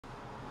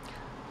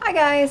Hi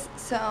guys,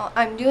 so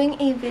I'm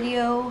doing a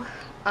video,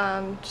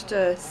 just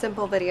a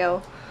simple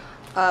video,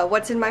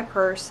 what's in my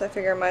purse. I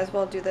figure I might as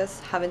well do this.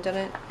 Haven't done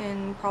it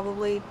in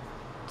probably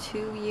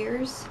 2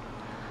 years,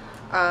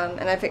 and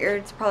I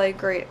figured it's probably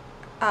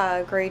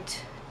a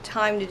great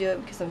time to do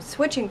it because I'm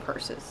switching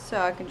purses,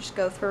 so I can just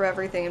go through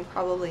everything and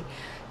probably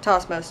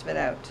toss most of it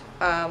out.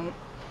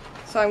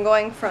 So I'm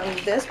going from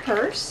this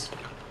purse,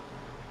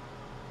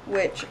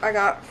 which I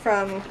got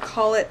from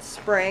Call It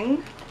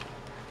Spring.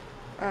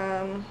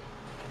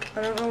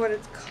 I don't know what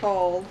it's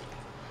called,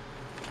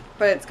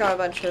 but it's got a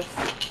bunch of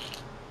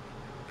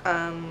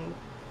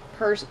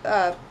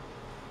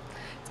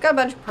it's got a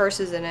bunch of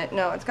purses in it.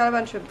 No, it's got a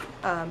bunch of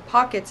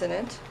pockets in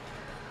it.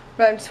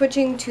 But I'm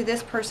switching to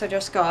this purse I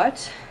just got,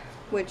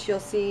 which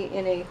you'll see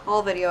in a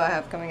haul video I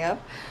have coming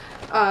up.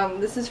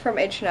 This is from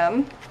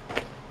H&M.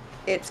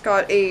 It's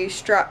got a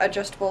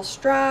adjustable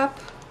strap,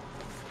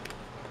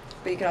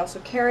 but you can also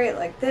carry it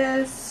like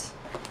this.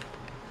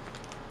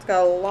 It's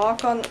got a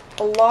lock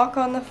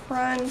on the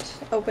front.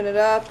 Open it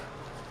up.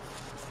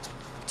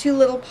 2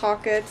 little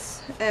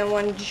pockets and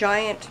 1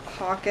 giant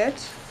pocket.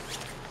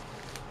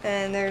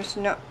 And there's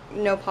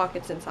no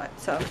pockets inside,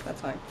 so that's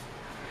fine.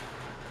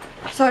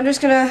 So I'm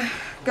just gonna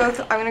go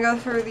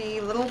through the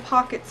little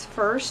pockets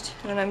first,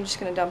 and then I'm just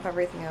gonna dump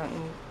everything out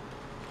and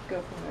go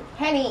from there.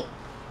 Penny,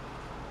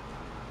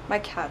 my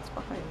cat's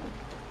behind me.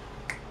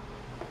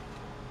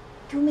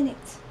 2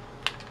 minutes.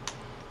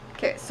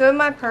 Okay, so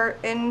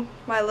in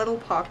my little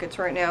pockets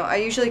right now, I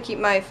usually keep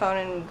my phone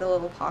in the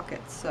little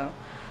pockets. So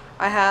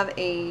I have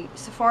a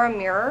Sephora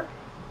mirror,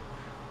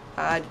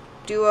 a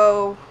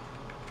duo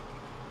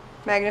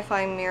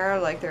magnifying mirror,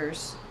 like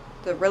there's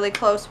the really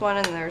close one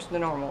and there's the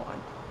normal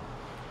one.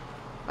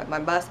 Like my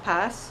bus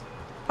pass,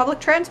 public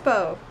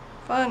transpo,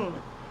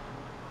 fun.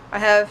 I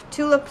have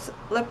 2 lip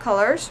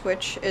colors,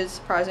 which is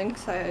surprising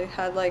because I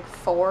had like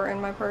 4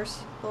 in my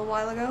purse a little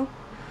while ago.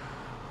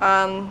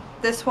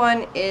 This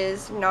one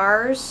is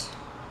NARS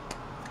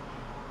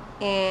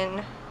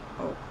in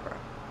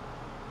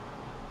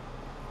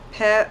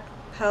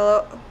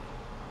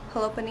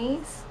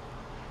Peloponnese.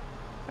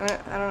 I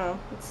don't know.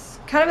 It's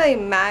kind of a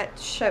matte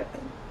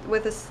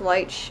with a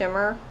slight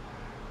shimmer.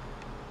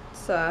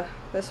 So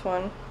this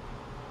one.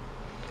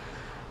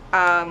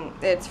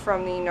 It's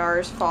from the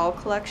NARS Fall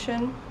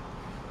collection.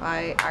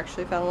 I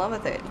actually fell in love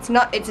with it.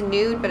 It's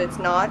nude, but it's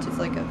not. It's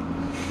like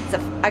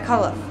I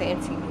call it a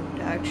fancy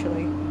nude,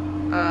 actually.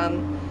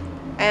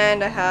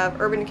 And I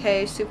have Urban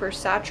Decay Super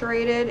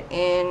Saturated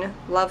in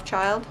Love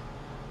Child.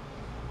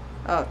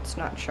 Oh, it's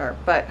not sharp,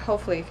 but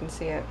hopefully you can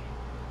see it.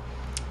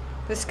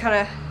 This kind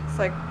of, it's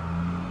like,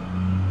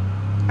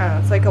 I don't know,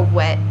 it's like a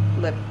wet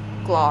lip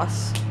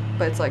gloss,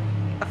 but it's like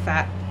a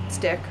fat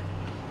stick.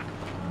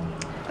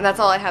 And that's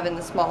all I have in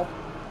the small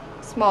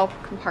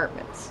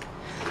compartments.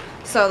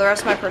 So the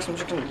rest of my purse I'm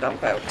just going to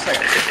dump out.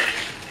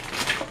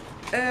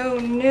 Oh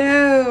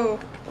no!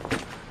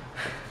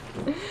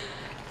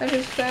 I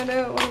just found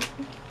out one.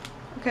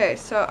 Okay,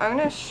 so I'm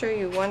going to show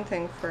you one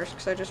thing first,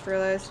 because I just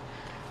realized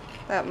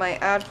that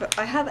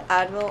I have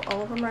Advil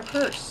all over my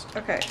purse.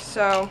 Okay,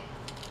 so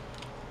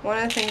one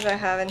of the things I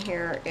have in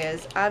here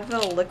is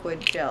Advil liquid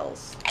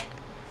gels.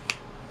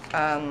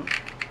 And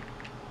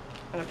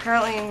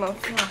apparently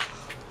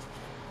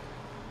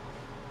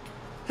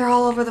they're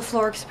all over the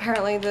floor because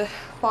apparently the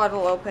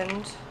bottle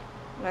opened.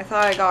 And I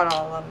thought I got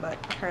all of them, but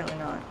apparently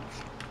not.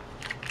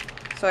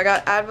 So I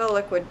got Advil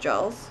liquid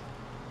gels.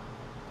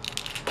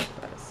 Put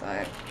that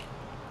aside.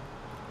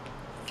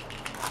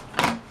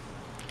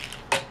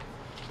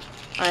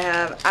 I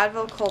have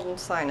Advil Cold and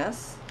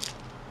Sinus.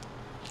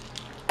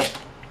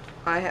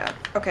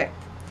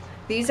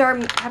 These are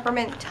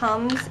peppermint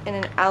Tums in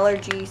an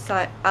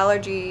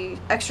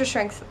extra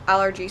strength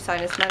allergy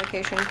sinus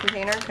medication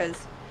container,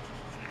 because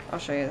I'll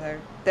show you,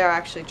 they're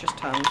actually just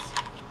Tums.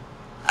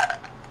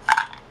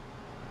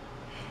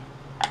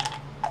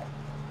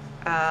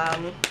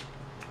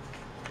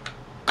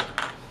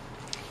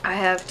 I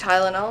have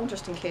Tylenol,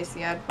 just in case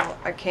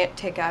I can't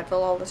take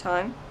Advil all the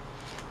time.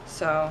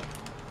 So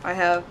I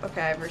have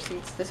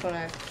receipts. This one I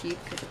have to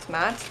keep because it's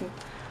Matt's.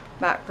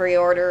 Matt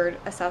pre-ordered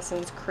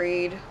Assassin's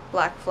Creed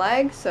Black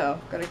Flag, so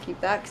gotta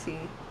keep that because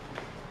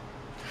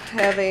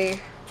I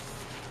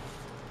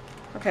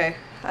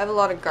have a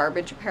lot of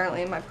garbage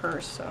apparently in my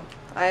purse. So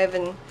I have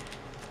an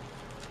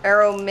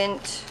Aero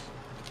Mint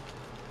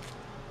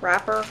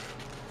wrapper.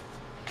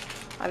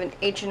 I have an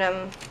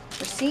H&M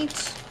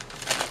receipt.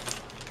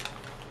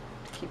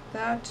 Keep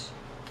that.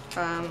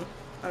 I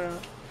don't know.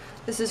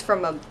 This is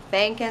from a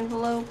bank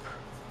envelope.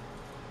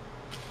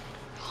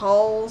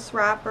 Halls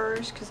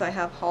wrappers, because I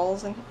have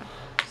Halls and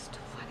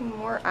still finding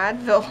more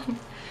Advil.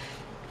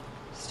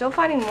 Still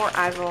finding more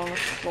Advil on the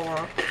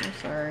floor. I'm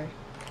sorry.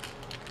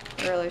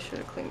 I really should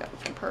have cleaned up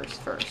my purse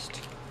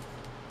first.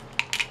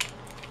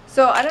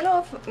 So I don't know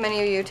if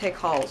many of you take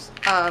Halls,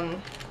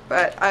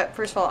 but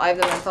first of all, I have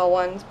the menthol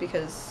ones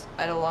because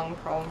I had a lung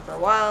problem for a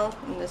while,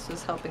 and this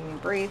was helping me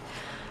breathe.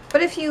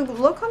 But if you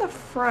look on the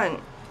front,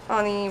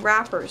 on the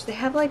wrappers, they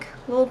have like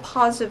little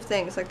positive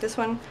things. Like this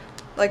one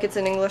like it's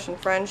in English and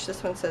French.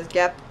 This one says,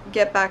 get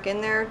back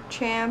in there,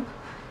 champ.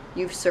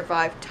 You've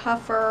survived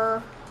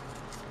tougher.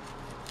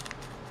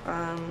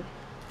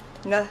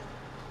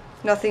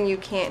 Nothing you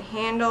can't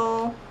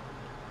handle.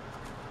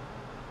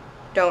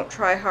 Don't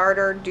try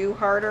harder, do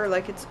harder.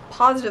 Like, it's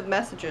positive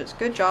messages.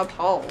 Good job,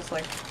 hauls.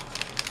 Like,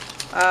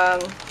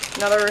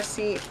 another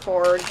receipt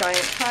for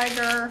Giant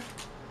Tiger.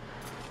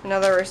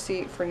 Another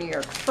receipt for New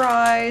York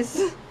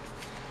Fries.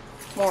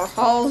 More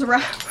hauls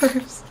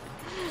wrappers.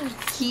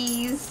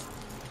 Keys.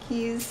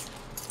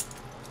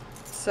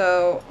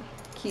 So,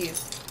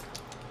 keys.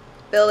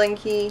 Building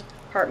key,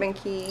 apartment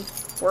key,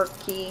 work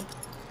key,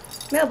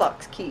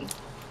 mailbox key.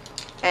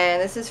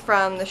 And this is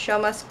from The Show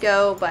Must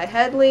Go by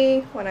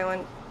Headley. When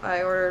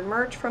I ordered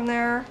merch from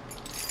there.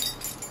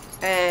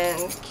 And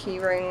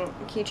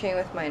keychain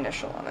with my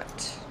initial on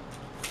it.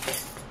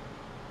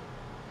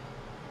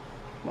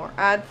 More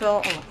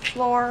Advil on the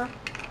floor.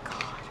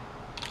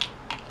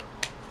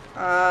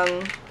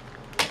 God.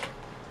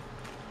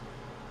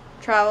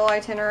 Travel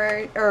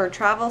itinerary, or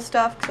travel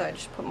stuff, because I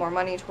just put more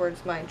money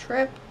towards my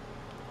trip.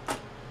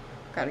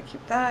 Gotta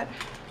keep that.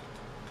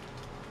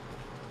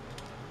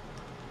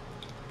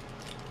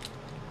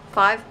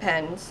 5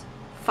 pens.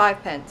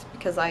 5 pens,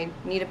 because I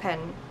need a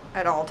pen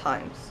at all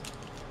times.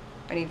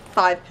 I need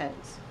 5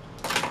 pens.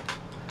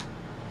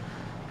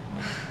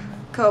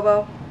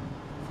 Kobo.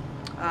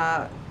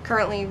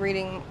 Currently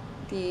reading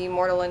the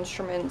Mortal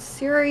Instruments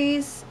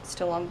series.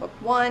 Still on book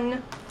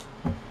 1.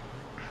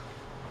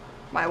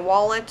 My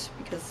wallet,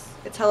 because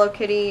it's Hello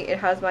Kitty. It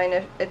has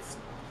it's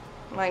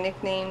my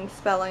nickname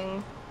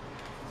spelling.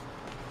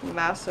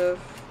 Massive.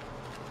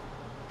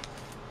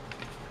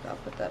 I'll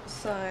put that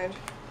aside.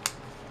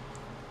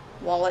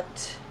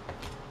 Wallet.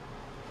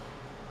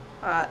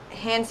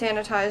 Hand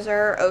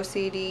sanitizer,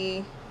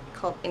 OCD,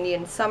 called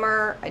Indian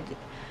Summer. I did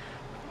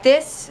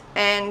this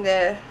and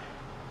the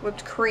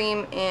whipped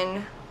cream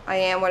in I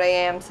Am What I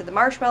Am to the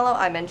marshmallow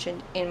I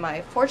mentioned in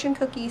my fortune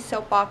cookie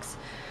soapbox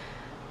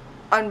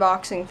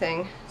unboxing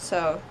thing.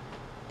 So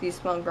these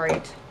smell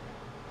great.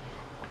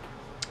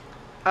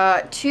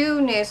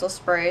 2 nasal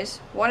sprays.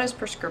 One is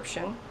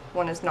prescription,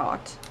 one is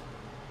not.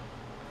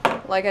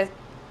 Like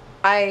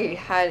I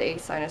had a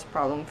sinus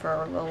problem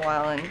for a little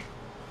while and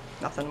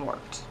nothing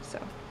worked.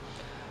 So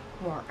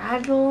more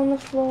Advil on the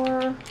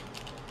floor.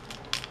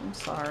 I'm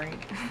sorry.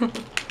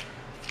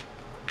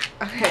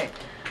 Okay.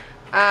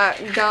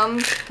 Gum,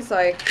 because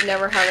I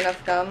never have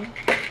enough gum.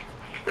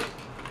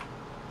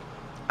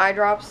 Eye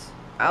drops,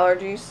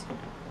 allergies.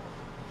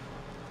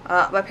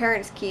 My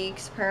parents' key,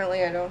 because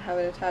apparently I don't have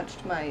it attached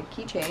to my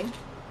keychain.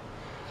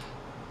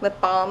 Lip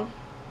balm.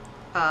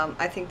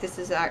 I think this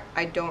is,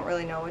 I don't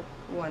really know what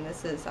one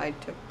this is. I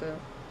took the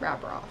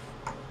wrapper off.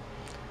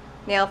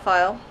 Nail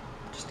file,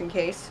 just in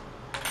case.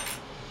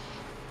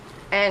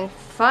 And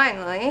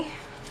finally,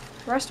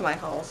 the rest of my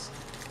hauls.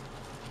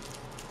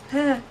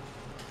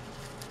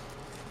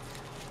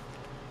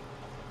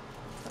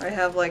 I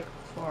have like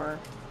 4,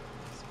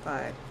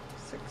 5,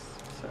 6,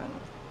 7,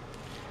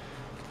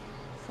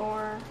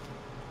 4,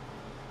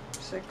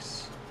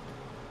 6,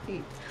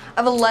 8. I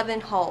have 11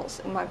 hauls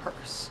in my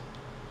purse,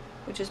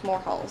 which is more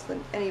hauls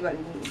than anybody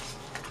needs.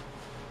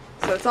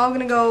 So it's all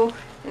going to go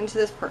into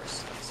this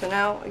purse. So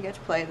now I get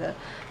to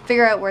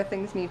figure out where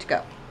things need to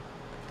go.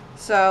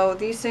 So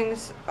these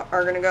things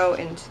are going to go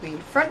into the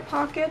front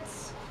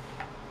pockets.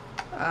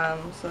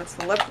 So that's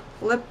the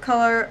lip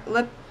color,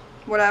 lip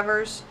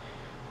whatevers,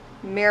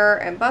 mirror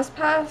and bus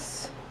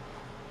pass.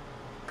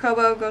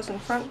 Kobo goes in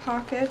front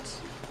pocket.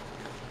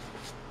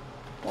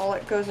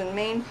 Wallet goes in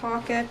main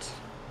pocket.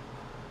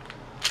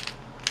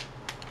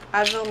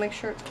 Advil, make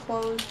sure it's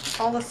closed.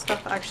 All this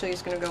stuff actually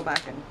is going to go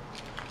back in.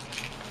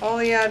 All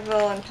the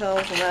Advil and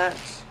pills and that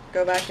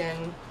go back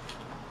in.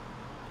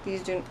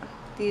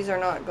 These are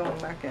not going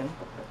back in.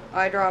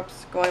 Eye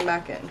drops going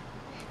back in.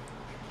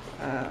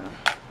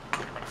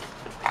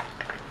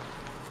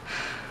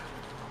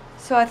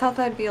 So I thought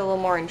that'd be a little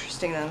more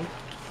interesting than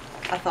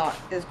I thought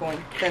than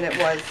it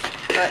was,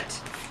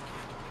 but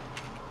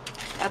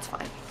that's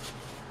fine.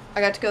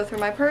 I got to go through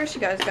my purse. You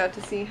guys got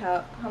to see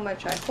how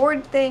much I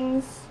hoard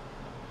things.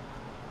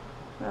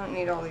 I don't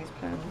need all these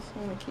pens.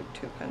 I'm gonna keep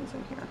 2 pens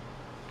in here.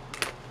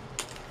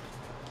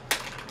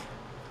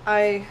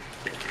 I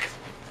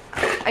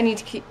need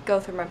to go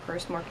through my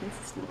purse more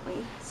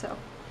consistently. So,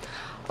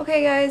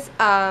 okay, guys.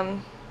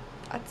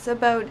 That's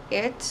about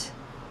it.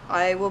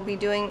 I will be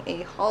doing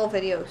a haul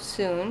video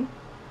soon,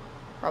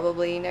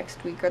 probably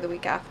next week or the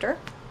week after.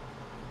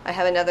 I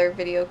have another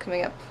video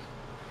coming up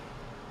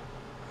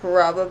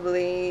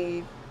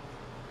probably,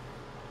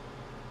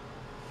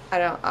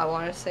 I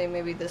want to say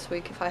maybe this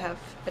week if I have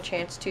a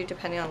chance to,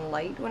 depending on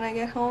light when I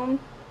get home.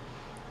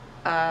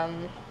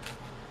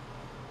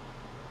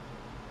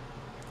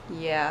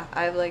 Yeah,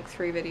 I have like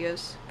 3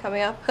 videos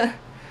coming up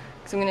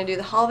because I'm going to do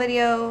the haul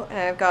video, and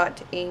I've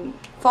got a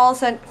fall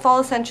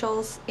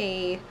essentials,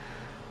 the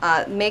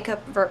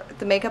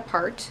makeup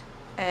part,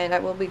 and I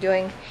will be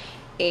doing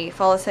a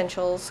fall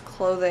essentials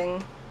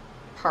clothing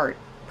part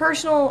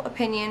personal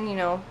opinion, you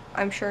know,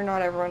 I'm sure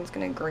not everyone's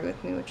gonna agree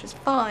with me, which is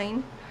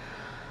fine.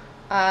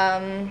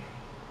 Yeah,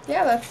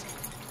 that's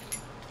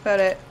about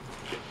it.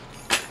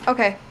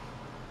 Okay.